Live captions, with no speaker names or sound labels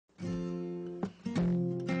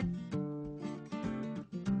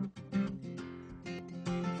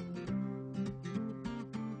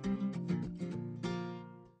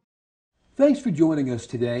Thanks for joining us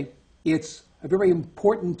today. It's a very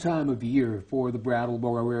important time of year for the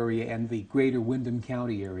Brattleboro area and the greater Windham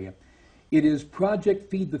County area. It is Project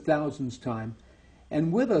Feed the Thousands time,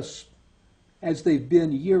 and with us, as they've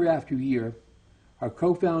been year after year, are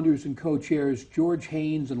co-founders and co-chairs George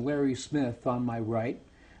Haynes and Larry Smith on my right,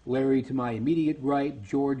 Larry to my immediate right,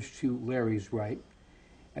 George to Larry's right,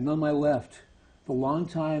 and on my left, the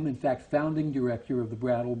longtime, in fact, founding director of the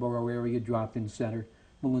Brattleboro Area Drop-In Center,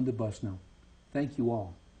 Melinda Busno. Thank you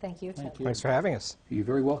all. Thank you, Tim. Thanks for having us. You're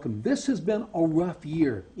very welcome. This has been a rough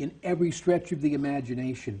year in every stretch of the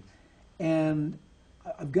imagination. And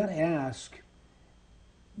I've got to ask,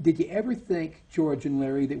 did you ever think, George and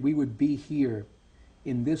Larry, that we would be here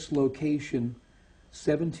in this location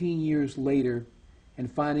 17 years later and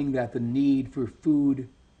finding that the need for food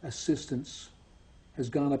assistance has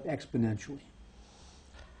gone up exponentially?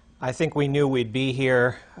 I think we knew we'd be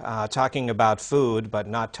here talking about food, but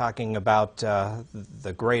not talking about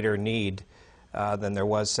the greater need than there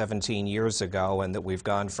was 17 years ago, and that we've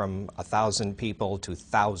gone from 1,000 people to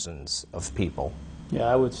thousands of people. Yeah,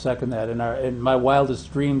 I would second that. In my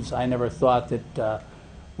wildest dreams, I never thought that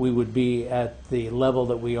we would be at the level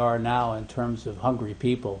that we are now in terms of hungry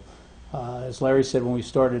people. As Larry said, when we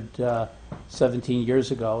started 17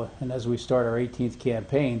 years ago, and as we start our 18th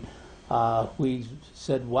campaign, we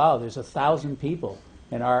said, wow, there's 1,000 people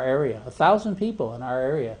in our area, 1,000 people in our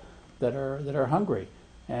area that are hungry.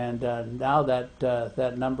 And now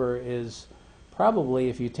that number is probably,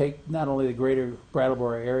 if you take not only the greater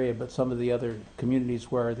Brattleboro area, but some of the other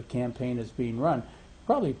communities where the campaign is being run,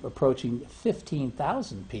 probably approaching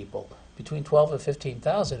 15,000 people, between 12 and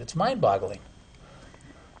 15,000. It's mind-boggling.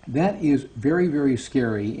 That is very, very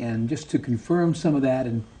scary. And just to confirm some of that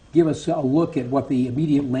and give us a look at what the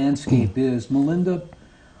immediate landscape is, Melinda,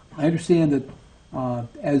 I understand that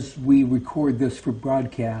as we record this for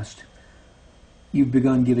broadcast, you've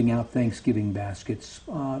begun giving out Thanksgiving baskets.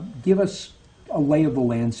 Give us a lay of the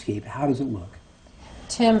landscape. How does it look?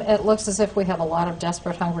 Tim, it looks as if we have a lot of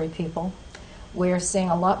desperate, hungry people. We're seeing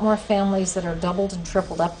a lot more families that are doubled and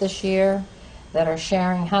tripled up this year, that are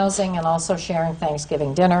sharing housing and also sharing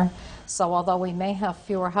Thanksgiving dinner. So although we may have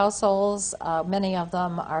fewer households, many of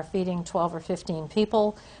them are feeding 12 or 15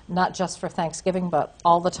 people, not just for Thanksgiving, but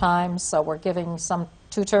all the time. So we're giving some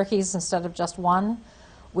 2 turkeys instead of just 1.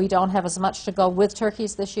 We don't have as much to go with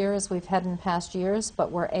turkeys this year as we've had in past years,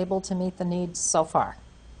 but we're able to meet the needs so far.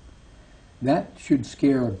 That should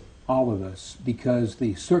scare all of us, because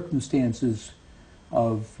the circumstances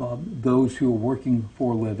of those who are working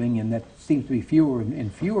for a living, and that seems to be fewer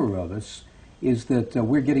and fewer of us, is that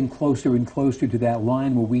we're getting closer and closer to that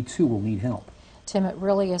line where we too will need help. Tim, it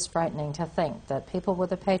really is frightening to think that people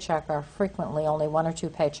with a paycheck are frequently only 1 or 2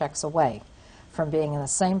 paychecks away from being in the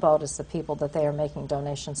same boat as the people that they are making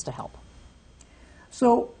donations to help.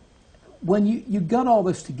 So when you got all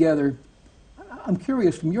this together, I'm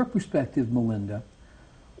curious, from your perspective, Melinda,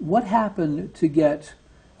 what happened to get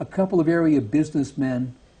a couple of area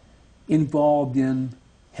businessmen involved in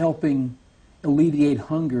helping alleviate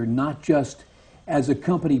hunger, not just as a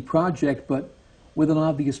company project, but with an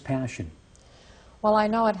obvious passion? Well, I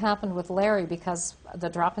know it happened with Larry because the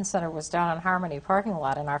drop-in center was down on Harmony parking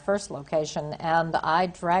lot in our first location, and I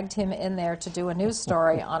dragged him in there to do a news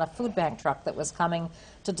story on a food bank truck that was coming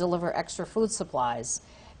to deliver extra food supplies.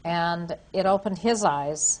 And it opened his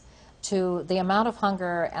eyes to the amount of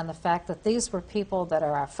hunger and the fact that these were people that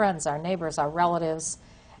are our friends, our neighbors, our relatives,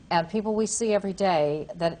 and people we see every day,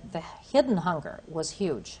 that the hidden hunger was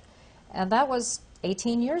huge. And that was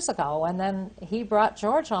 18 years ago. And then he brought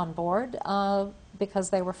George on board because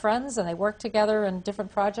they were friends and they worked together in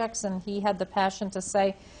different projects, and he had the passion to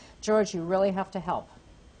say, George, you really have to help.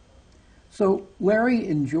 So Larry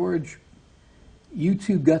and George, you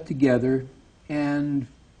two got together and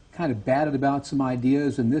kind of batted about some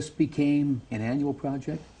ideas, and this became an annual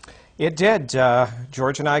project? It did.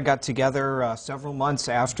 George and I got together several months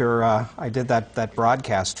after I did that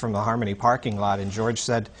broadcast from the Harmony parking lot, and George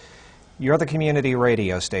said, you're the community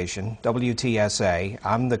radio station, WTSA.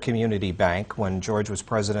 I'm the community bank. When George was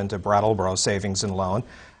president of Brattleboro Savings and Loan,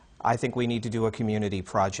 I think we need to do a community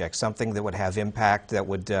project, something that would have impact, that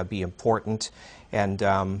would be important,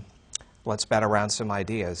 and let's bat around some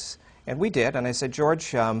ideas. And we did, and I said,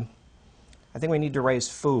 George, I think we need to raise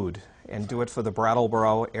food and do it for the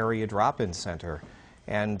Brattleboro Area Drop-In Center.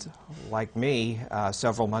 And like me,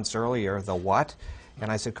 several months earlier, the what?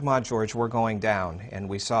 And I said, come on, George, we're going down. And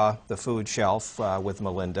we saw the food shelf with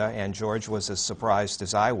Melinda, and George was as surprised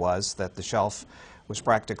as I was that the shelf was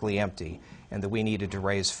practically empty and that we needed to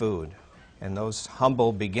raise food. And those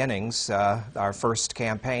humble beginnings, our first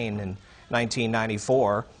campaign in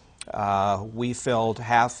 1994, We filled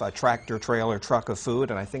half a tractor-trailer truck of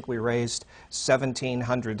food, and I think we raised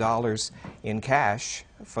 $1,700 in cash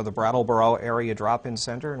for the Brattleboro Area Drop-In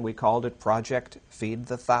Center, and we called it Project Feed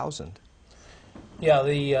the 1,000. Yeah,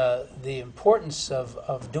 the importance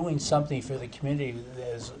of doing something for the community,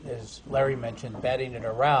 as Larry mentioned, batting it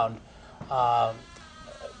around.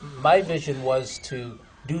 My vision was to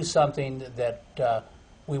do something that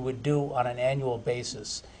we would do on an annual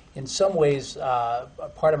basis. In some ways,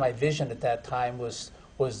 part of my vision at that time was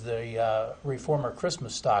the Reformer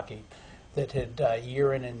Christmas stocking that had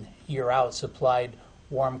year in and year out supplied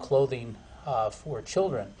warm clothing for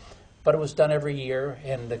children. But it was done every year,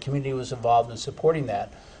 and the community was involved in supporting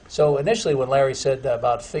that. So initially, when Larry said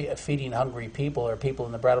about feeding hungry people, or people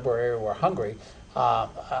in the Brattleboro area were hungry,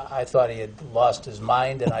 I thought he had lost his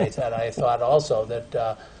mind, and I thought also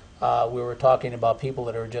that we were talking about people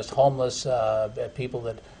that are just homeless, people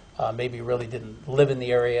that maybe really didn't live in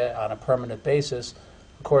the area on a permanent basis.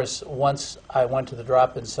 Of course, once I went to the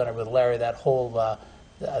drop-in center with Larry, that whole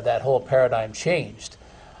paradigm changed,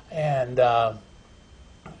 and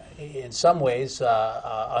in some ways,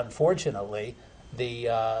 unfortunately,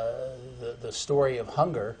 the story of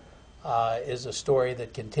hunger is a story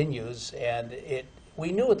that continues, and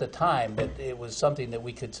we knew at the time that it was something that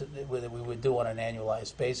we would do on an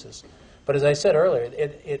annualized basis. But as I said earlier,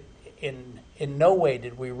 in no way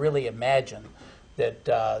did we really imagine that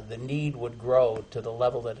the need would grow to the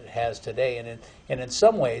level that it has today, and in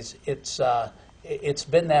some ways, it's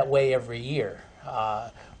been that way every year.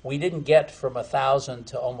 We didn't get from 1,000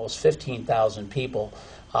 to almost 15,000 people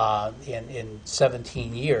in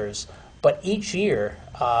 17 years, but each year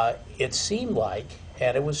it seemed like,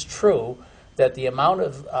 and it was true, that the amount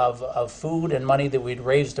of food and money that we'd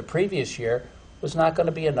raised the previous year was not going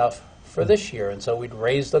to be enough for this year. And so we'd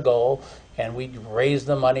raise the goal, and we'd raise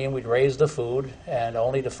the money, and we'd raise the food, and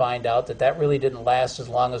only to find out that that really didn't last as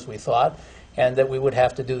long as we thought, and that we would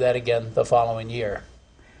have to do that again the following year.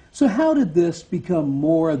 So how did this become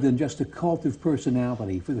more than just a cult of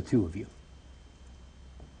personality for the two of you?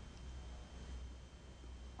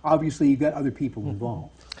 Obviously, you've got other people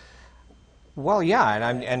involved. Well, yeah,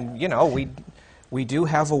 and you know, we do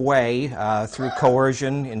have a way through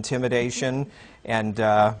coercion, intimidation, and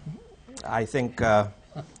I think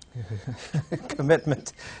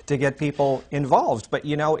commitment to get people involved. But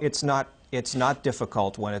you know, it's not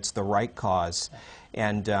difficult when it's the right cause,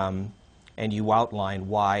 and you outline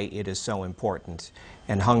why it is so important.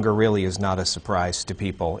 And hunger really is not a surprise to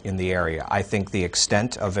people in the area. I think the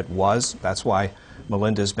extent of it was. That's why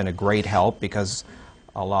Melinda's been a great help, because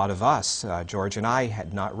a lot of us, George and I,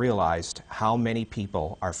 had not realized how many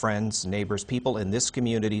people, our friends, neighbors, people in this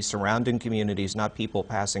community, surrounding communities, not people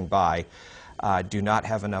passing by, do not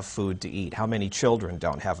have enough food to eat. How many children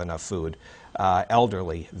don't have enough food?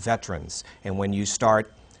 Elderly, veterans. And when you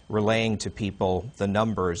start relaying to people the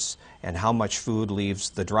numbers and how much food leaves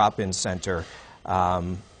the drop-in center,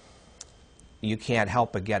 you can't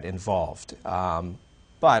help but get involved.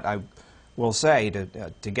 But I will say,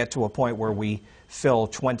 to get to a point where we fill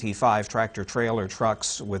 25 tractor-trailer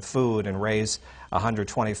trucks with food and raise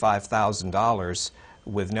 $125,000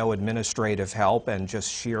 with no administrative help and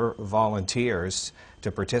just sheer volunteers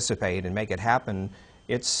to participate and make it happen,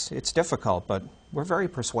 it's difficult, but we're very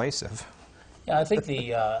persuasive. Yeah, I think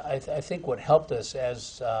I think what helped us,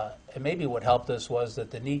 and maybe what helped us, was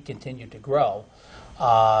that the need continued to grow.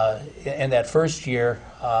 In that first year,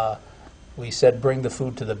 we said bring the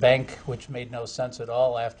food to the bank, which made no sense at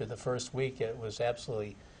all after the first week. It was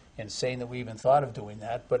absolutely insane that we even thought of doing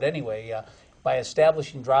that. But anyway, by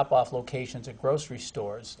establishing drop-off locations at grocery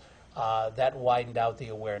stores, that widened out the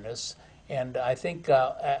awareness. And I think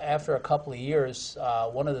after a couple of years,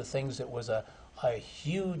 one of the things that was a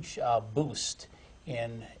huge boost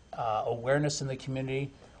in awareness in the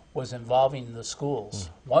community was involving the schools.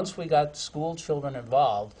 Once we got school children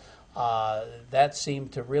involved, that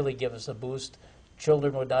seemed to really give us a boost.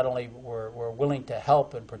 Children would not only were willing to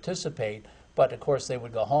help and participate, but of course they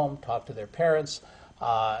would go home, talk to their parents,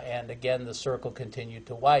 and again the circle continued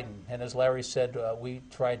to widen. And as Larry said, we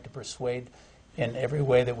tried to persuade in every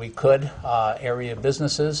way that we could area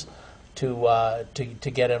businesses to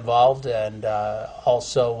get involved, and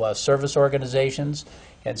also service organizations.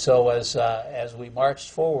 And so as we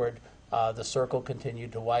marched forward, the circle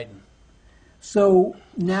continued to widen. So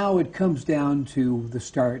now it comes down to the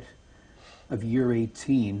start of year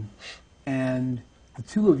 18, and the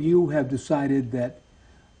two of you have decided that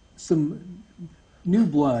some new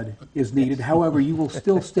blood is needed. However, you will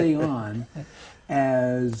still stay on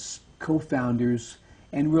as co-founders,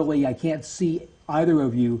 and really I can't see either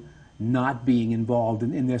of you not being involved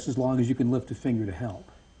in this as long as you can lift a finger to help.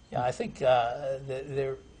 Yeah, I think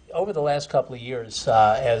over the last couple of years,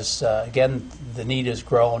 as again the need has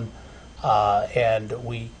grown, and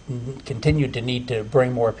we continue to need to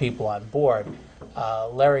bring more people on board.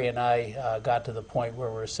 Larry and I got to the point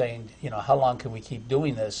where we're saying, how long can we keep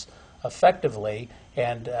doing this effectively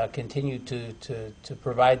and continue to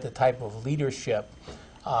provide the type of leadership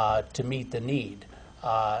to meet the need.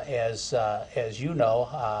 As you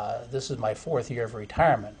know, this is my 4th year of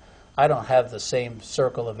retirement. I don't have the same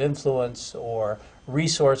circle of influence or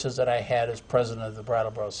resources that I had as president of the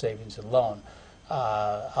Brattleboro Savings and Loan.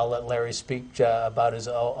 I'll let Larry speak about his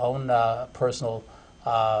own personal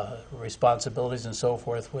responsibilities and so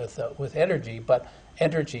forth with energy, but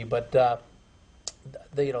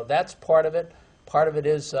that's part of it. Part of it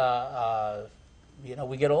is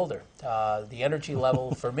we get older. The energy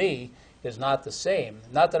level for me is not the same.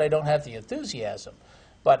 Not that I don't have the enthusiasm,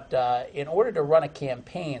 but in order to run a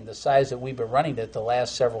campaign the size that we've been running it the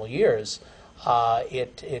last several years,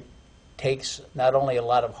 it takes not only a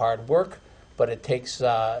lot of hard work, but it takes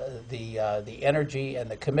the energy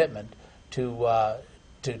and the commitment to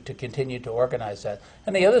continue to organize that.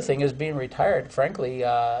 And the other thing is being retired. Frankly,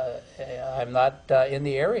 I'm not in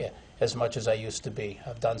the area as much as I used to be.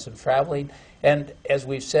 I've done some traveling, and as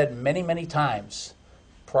we've said many, many times,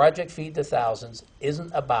 Project Feed the Thousands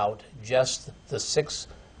isn't about just the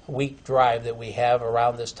 6-week drive that we have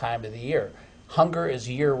around this time of the year. Hunger is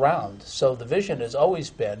year-round, so the vision has always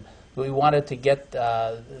been we wanted to get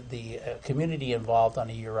the community involved on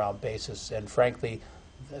a year-round basis, and frankly,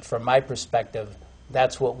 from my perspective,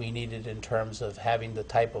 that's what we needed in terms of having the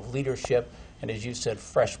type of leadership and, as you said,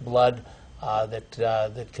 fresh blood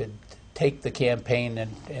that could take the campaign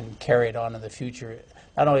and carry it on in the future,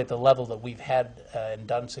 not only at the level that we've had and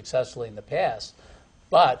done successfully in the past,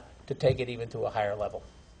 but to take it even to a higher level.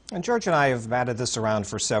 And George and I have batted this around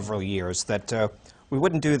for several years, that we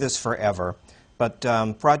wouldn't do this forever, but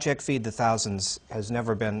Project Feed the Thousands has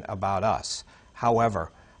never been about us.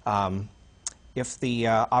 However, if the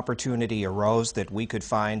opportunity arose that we could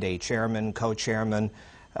find a chairman, co-chairman,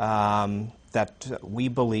 that we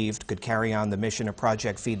believed could carry on the mission of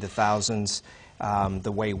Project Feed the Thousands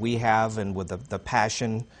the way we have and with the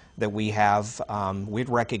passion that we have, we'd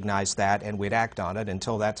recognize that and we'd act on it.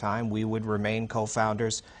 Until that time, we would remain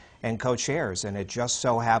co-founders and co-chairs. And it just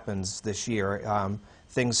so happens this year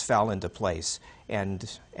things fell into place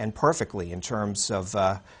and perfectly in terms of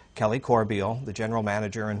Kelly Corbeil, the general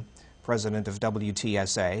manager and president of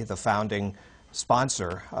WTSA, the founding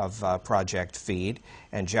sponsor of Project Feed,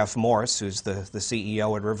 and Jeff Morse, who's the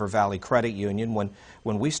CEO at River Valley Credit Union.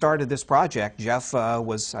 When we started this project, Jeff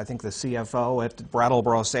was, I think, the CFO at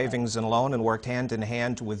Brattleboro Savings and Loan and worked hand in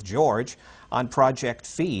hand with George on Project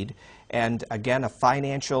Feed. And again, a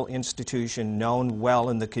financial institution known well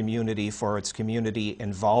in the community for its community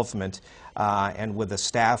involvement and with a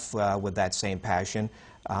staff with that same passion.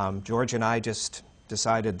 George and I just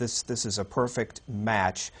decided this is a perfect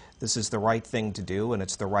match. This is the right thing to do, and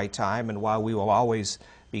it's the right time. And while we will always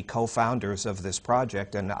be co-founders of this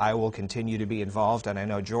project, and I will continue to be involved, and I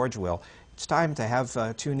know George will, it's time to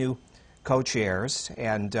have 2 new co-chairs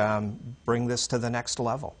and bring this to the next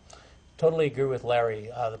level. Totally agree with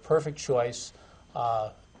Larry. The perfect choice.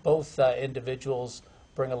 Both individuals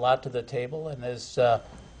bring a lot to the table, and as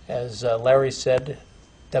Larry said,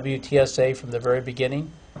 WTSA from the very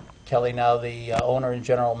beginning. Kelly, now the owner and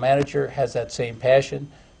general manager, has that same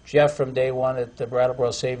passion. Jeff, from day one at the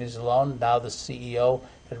Brattleboro Savings and Loan, now the CEO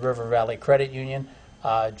at River Valley Credit Union.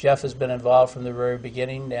 Jeff has been involved from the very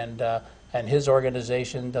beginning, and his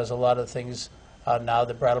organization does a lot of things now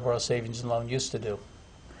that Brattleboro Savings and Loan used to do.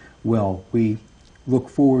 Well, we look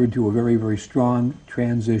forward to a very, very strong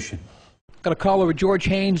transition. Got a call over George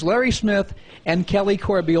Haynes, Larry Smith, and Kelly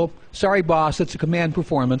Corbeil. Sorry, boss, it's a command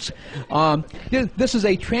performance. This is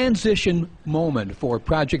a transition moment for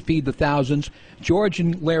Project Feed the Thousands. George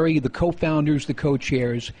and Larry, the co-founders, the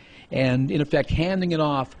co-chairs, and in effect handing it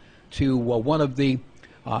off to one of the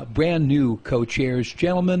brand new co-chairs.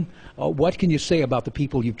 Gentlemen, what can you say about the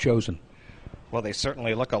people you've chosen? Well, they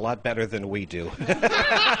certainly look a lot better than we do.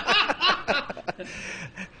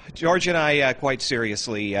 George and I, quite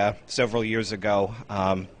seriously, several years ago,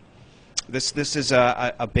 this is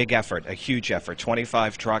a big effort, a huge effort.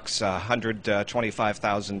 25 trucks,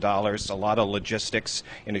 $125,000, a lot of logistics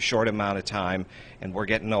in a short amount of time, and we're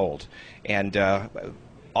getting old. And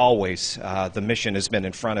always the mission has been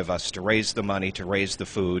in front of us to raise the money, to raise the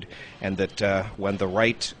food, and that when the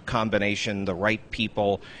right combination, the right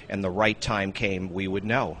people, and the right time came, we would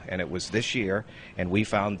know. And it was this year, and we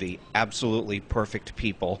found the absolutely perfect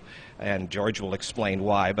people. And George will explain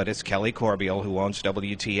why, but it's Kelly Corbeil, who owns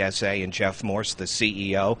WTSA, and Jeff Morse, the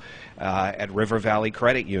CEO at River Valley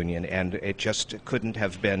Credit Union. And it just couldn't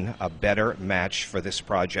have been a better match for this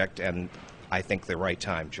project, and I think the right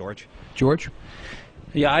time. George? George?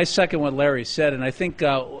 Yeah, I second what Larry said, and I think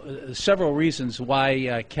several reasons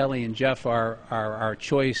why Kelly and Jeff are our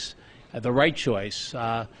choice, the right choice.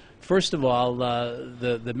 First of all,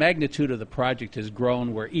 the magnitude of the project has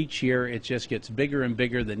grown, where each year it just gets bigger and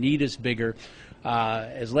bigger. The need is bigger.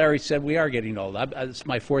 As Larry said, we are getting old. It's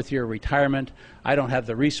my 4th year of retirement. I don't have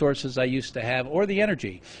the resources I used to have or the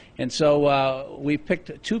energy. And so we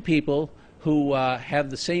picked 2 people who have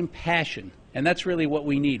the same passion. And that's really what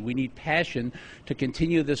we need. We need passion to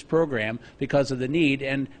continue this program because of the need,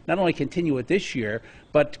 and not only continue it this year,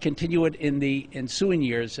 but continue it in the ensuing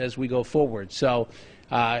years as we go forward. So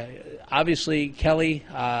obviously, Kelly,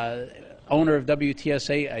 owner of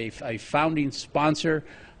WTSA, a founding sponsor,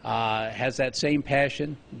 has that same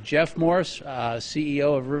passion. Jeff Morse,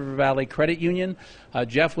 CEO of River Valley Credit Union.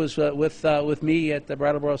 Jeff was with me at the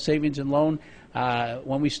Brattleboro Savings and Loan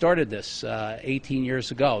when we started this 18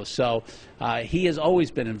 years ago. So he has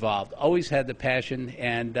always been involved, always had the passion,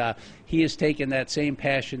 and he has taken that same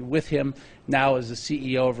passion with him now as the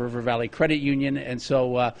CEO of River Valley Credit Union. And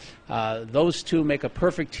so those 2 make a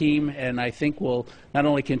perfect team, and I think will not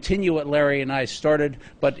only continue what Larry and I started,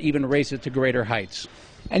 but even raise it to greater heights.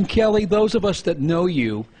 And Kelly, those of us that know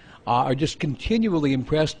you are just continually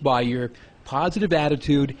impressed by your positive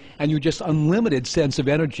attitude and your just unlimited sense of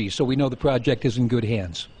energy, so we know the project is in good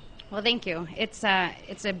hands. Well, thank you. It's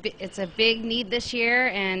a big need this year,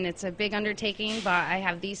 and it's a big undertaking, but I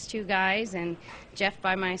have these 2 guys and Jeff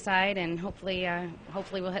by my side, and hopefully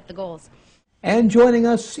we'll hit the goals. And joining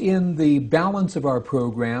us in the balance of our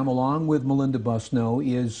program, along with Melinda Busno,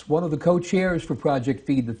 is one of the co-chairs for Project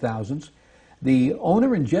Feed the Thousands, the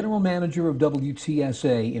owner and general manager of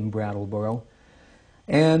WTSA in Brattleboro,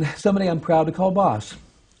 and somebody I'm proud to call boss,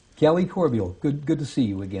 Kelly Corbeil. Good to see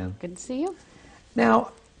you again. Good to see you.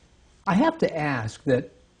 Now, I have to ask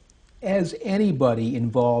that as anybody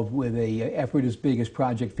involved with an effort as big as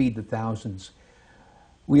Project Feed the Thousands,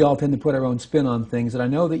 we all tend to put our own spin on things, and I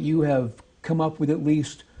know that you have come up with at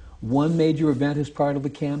least one major event as part of the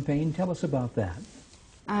campaign. Tell us about that.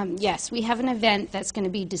 Yes, we have an event that's going to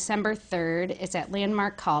be December 3rd. It's at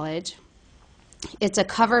Landmark College. It's a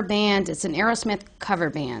cover band. It's an Aerosmith cover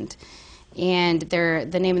band, and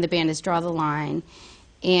the name of the band is Draw the Line,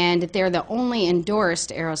 and they're the only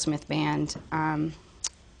endorsed Aerosmith band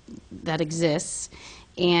that exists,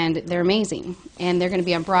 and they're amazing. And they're going to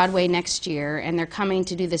be on Broadway next year, and they're coming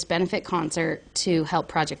to do this benefit concert to help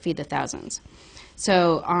Project Feed the Thousands.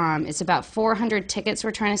 So it's about 400 tickets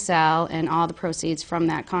we're trying to sell, and all the proceeds from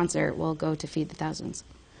that concert will go to Feed the Thousands.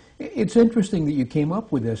 It's interesting that you came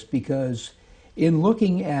up with this, because in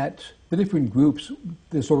looking at the different groups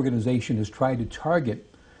this organization has tried to target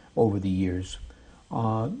over the years,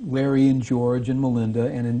 Larry and George and Melinda,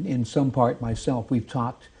 and in some part myself, we've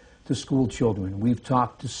talked to school children, we've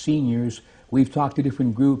talked to seniors, we've talked to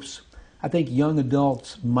different groups. I think young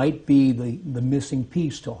adults might be the missing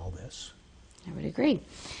piece to all this. I would agree.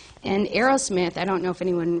 And Aerosmith, I don't know if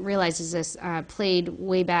anyone realizes this, played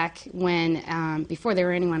way back when, before there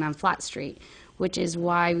were anyone on Flat Street, which is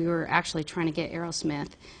why we were actually trying to get Aerosmith.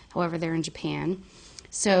 However, they're in Japan.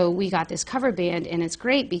 So we got this cover band, and it's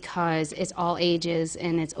great because it's all ages,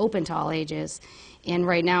 and it's open to all ages. And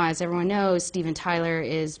right now, as everyone knows, Steven Tyler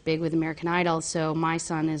is big with American Idol, so my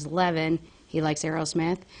son is 11. He likes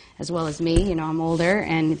Aerosmith, as well as me. You know, I'm older,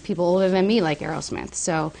 and people older than me like Aerosmith.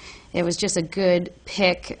 So it was just a good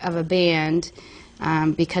pick of a band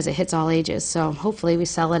because it hits all ages. So hopefully we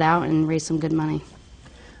sell it out and raise some good money.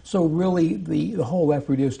 So really, the whole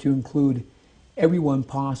effort is to include everyone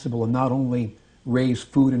possible, and not only raise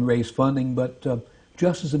food and raise funding, but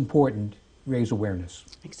just as important, raise awareness.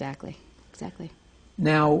 Exactly, exactly.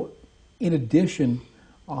 Now, in addition,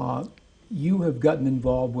 you have gotten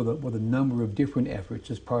involved with a number of different efforts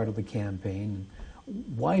as part of the campaign.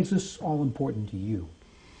 Why is this all important to you?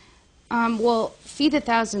 Well, Feed the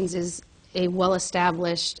Thousands is a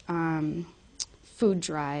well-established food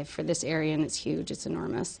drive for this area, and it's huge, it's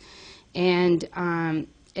enormous. And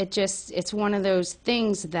it's one of those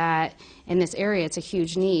things that in this area it's a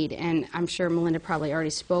huge need, and I'm sure Melinda probably already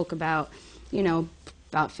spoke about, you know,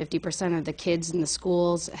 about 50% of the kids in the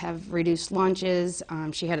schools have reduced lunches.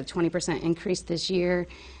 She had a 20% increase this year.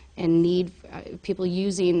 and need, people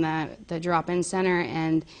using the drop-in center,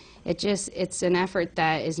 and it's an effort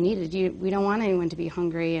that is needed. We don't want anyone to be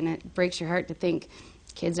hungry, and it breaks your heart to think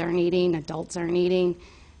kids aren't eating, adults aren't eating.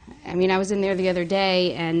 I mean, I was in there the other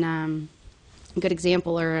day, and a good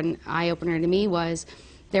example or an eye-opener to me was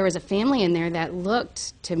there was a family in there that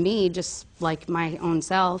looked to me just like my own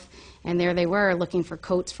self, and there they were looking for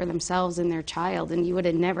coats for themselves and their child, and you would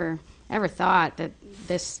have never ever thought that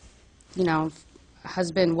this,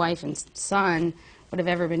 husband, wife, and son would have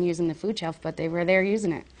ever been using the food shelf, but they were there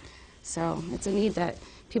using it. So it's a need that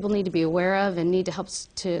people need to be aware of and need to help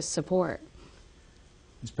to support.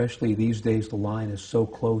 Especially these days, the line is so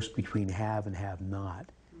close between have and have not.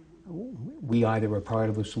 We either are part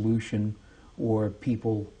of a solution or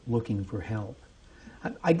people looking for help.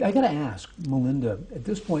 I got to ask, Melinda, at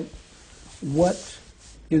this point, what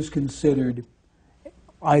is considered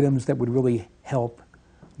items that would really help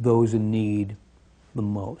those in need the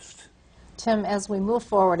most? Tim, as we move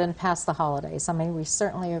forward and past the holidays, I mean, we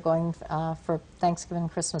certainly are going for Thanksgiving,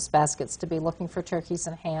 Christmas baskets to be looking for turkeys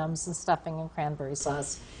and hams and stuffing and cranberry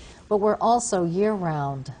sauce. But we're also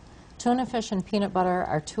year-round. Tuna fish and peanut butter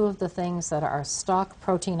are two of the things that are stock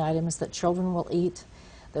protein items that children will eat,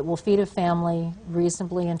 that will feed a family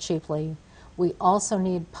reasonably and cheaply. We also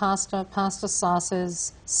need pasta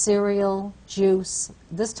sauces, cereal, juice.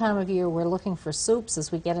 This time of year we're looking for soups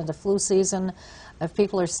as we get into flu season. If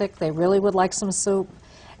people are sick, they really would like some soup.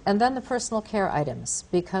 And then the personal care items,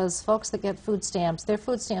 because folks that get food stamps, their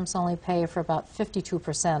food stamps only pay for about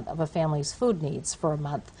 52% of a family's food needs for a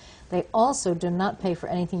month. They also do not pay for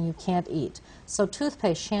anything you can't eat. So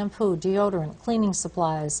toothpaste, shampoo, deodorant, cleaning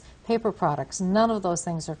supplies, paper products, none of those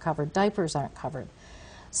things are covered. Diapers aren't covered.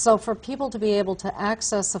 So for people to be able to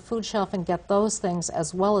access a food shelf and get those things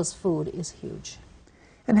as well as food is huge.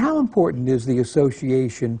 And how important is the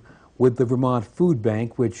association with the Vermont Food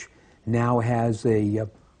Bank, which now has a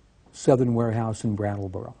southern warehouse in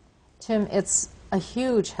Brattleboro? Tim, it's a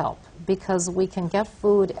huge help because we can get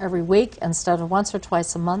food every week instead of once or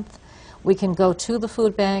twice a month. We can go to the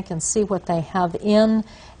food bank and see what they have in,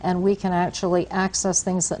 and we can actually access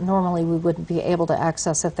things that normally we wouldn't be able to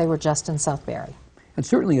access if they were just in Southbury. And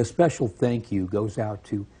certainly a special thank you goes out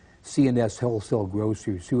to C&S Wholesale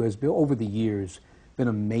Grocers, who has been, over the years, been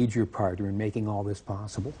a major partner in making all this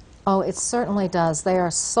possible. Oh, it certainly does. They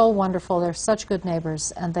are so wonderful. They're such good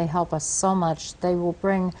neighbors, and they help us so much.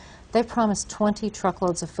 They promised 20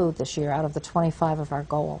 truckloads of food this year out of the 25 of our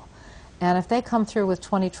goal. And if they come through with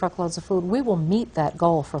 20 truckloads of food, we will meet that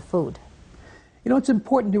goal for food. It's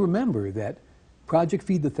important to remember that Project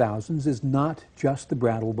Feed the Thousands is not just the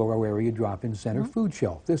Brattleboro Area Drop-In Center food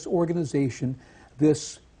shelf. This organization,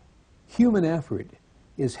 this human effort,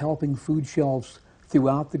 is helping food shelves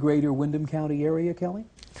throughout the greater Windham County area, Kelly?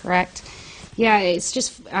 Correct. Yeah, it's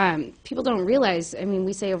just, people don't realize, I mean,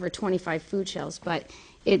 we say over 25 food shelves, but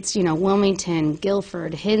it's, Wilmington,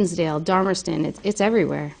 Guilford, Hinsdale, Darmerston, it's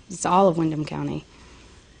everywhere. It's all of Windham County.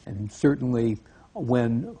 And certainly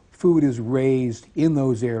when food is raised in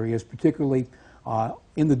those areas, particularly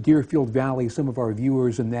in the Deerfield Valley, some of our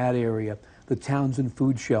viewers in that area, the Townsend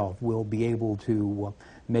Food Shelf will be able to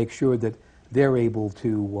make sure that they're able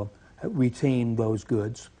to retain those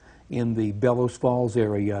goods. In the Bellows Falls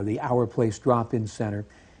area, the Our Place Drop-In Center,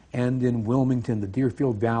 and in Wilmington, the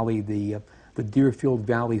Deerfield Valley, the Deerfield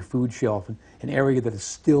Valley Food Shelf, an area that is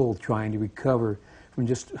still trying to recover from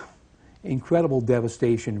just incredible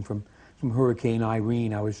devastation from Hurricane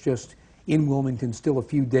Irene. I was just in Wilmington still a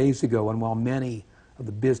few days ago, and while many of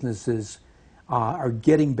the businesses are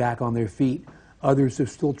getting back on their feet, others are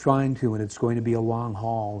still trying to, and it's going to be a long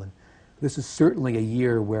haul. And this is certainly a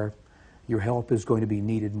year where your help is going to be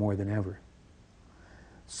needed more than ever.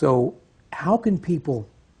 So how can people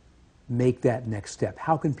make that next step?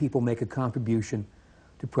 How can people make a contribution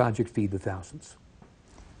to Project Feed the Thousands?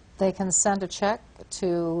 They can send a check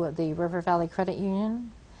to the River Valley Credit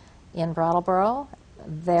Union in Brattleboro.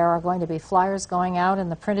 There are going to be flyers going out in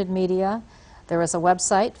the printed media. There is a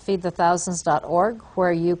website, feedthethousands.org,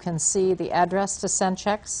 where you can see the address to send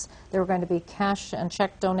checks. There are going to be cash and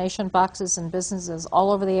check donation boxes in businesses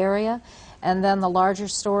all over the area. And then the larger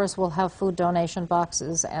stores will have food donation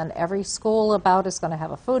boxes. And every school about is going to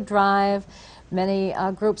have a food drive. Many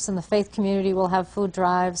groups in the faith community will have food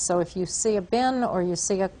drives. So if you see a bin or you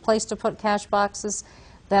see a place to put cash boxes,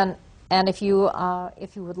 then, and if you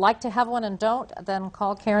would like to have one and don't, then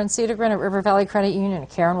call Karen Cedergren at River Valley Credit Union, and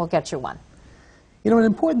Karen will get you one. An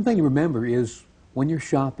important thing to remember is when you're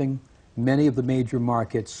shopping, many of the major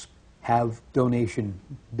markets have donation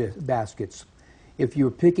baskets. If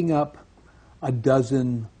you're picking up a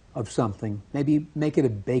dozen of something, maybe make it a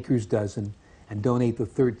baker's dozen and donate the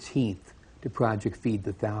 13th to Project Feed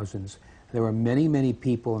the Thousands. There are many, many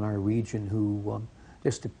people in our region who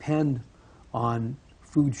just depend on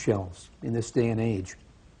food shelves in this day and age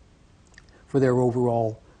for their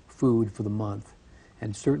overall food for the month.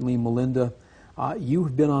 And certainly, Melinda, you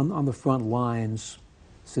have been on the front lines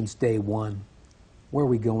since day one. Where are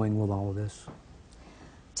we going with all of this?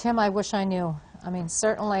 Tim, I wish I knew. I mean,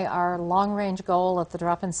 certainly our long-range goal at the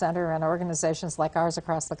Drop-In Center and organizations like ours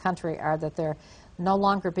across the country are that there no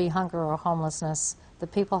longer be hunger or homelessness,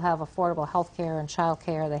 that people have affordable health care and child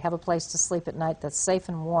care, they have a place to sleep at night that's safe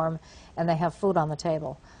and warm, and they have food on the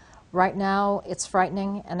table. Right now, it's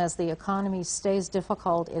frightening, and as the economy stays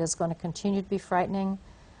difficult, it is going to continue to be frightening.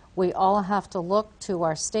 We all have to look to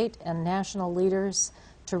our state and national leaders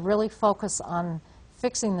to really focus on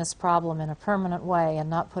fixing this problem in a permanent way and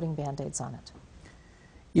not putting Band-Aids on it.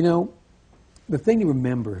 You know, the thing to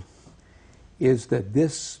remember is that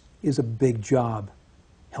this is a big job,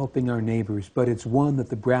 helping our neighbors, but it's one that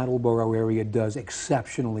the Brattleboro area does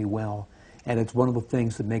exceptionally well, and it's one of the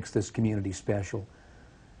things that makes this community special.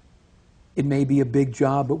 It may be a big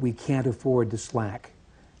job, but we can't afford to slack.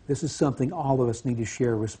 This is something all of us need to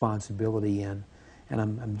share responsibility in, and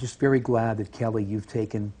I'm just very glad that, Kelly, you've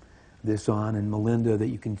taken this on, and Melinda, that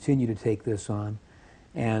you continue to take this on,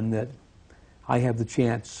 and that I have the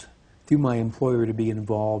chance through my employer to be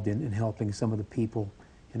involved in helping some of the people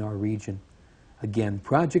in our region. Again,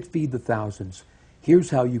 Project Feed the Thousands.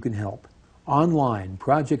 Here's how you can help. Online,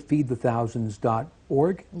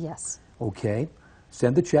 projectfeedthethousands.org. Yes. Okay.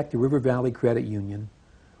 Send the check to River Valley Credit Union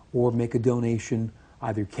or make a donation,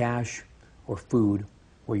 either cash or food,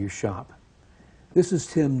 where you shop. This is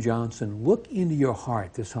Tim Johnson. Look into your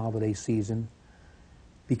heart this holiday season,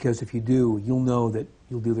 because if you do, you'll know that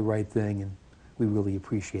you'll do the right thing, and we really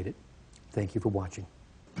appreciate it. Thank you for watching.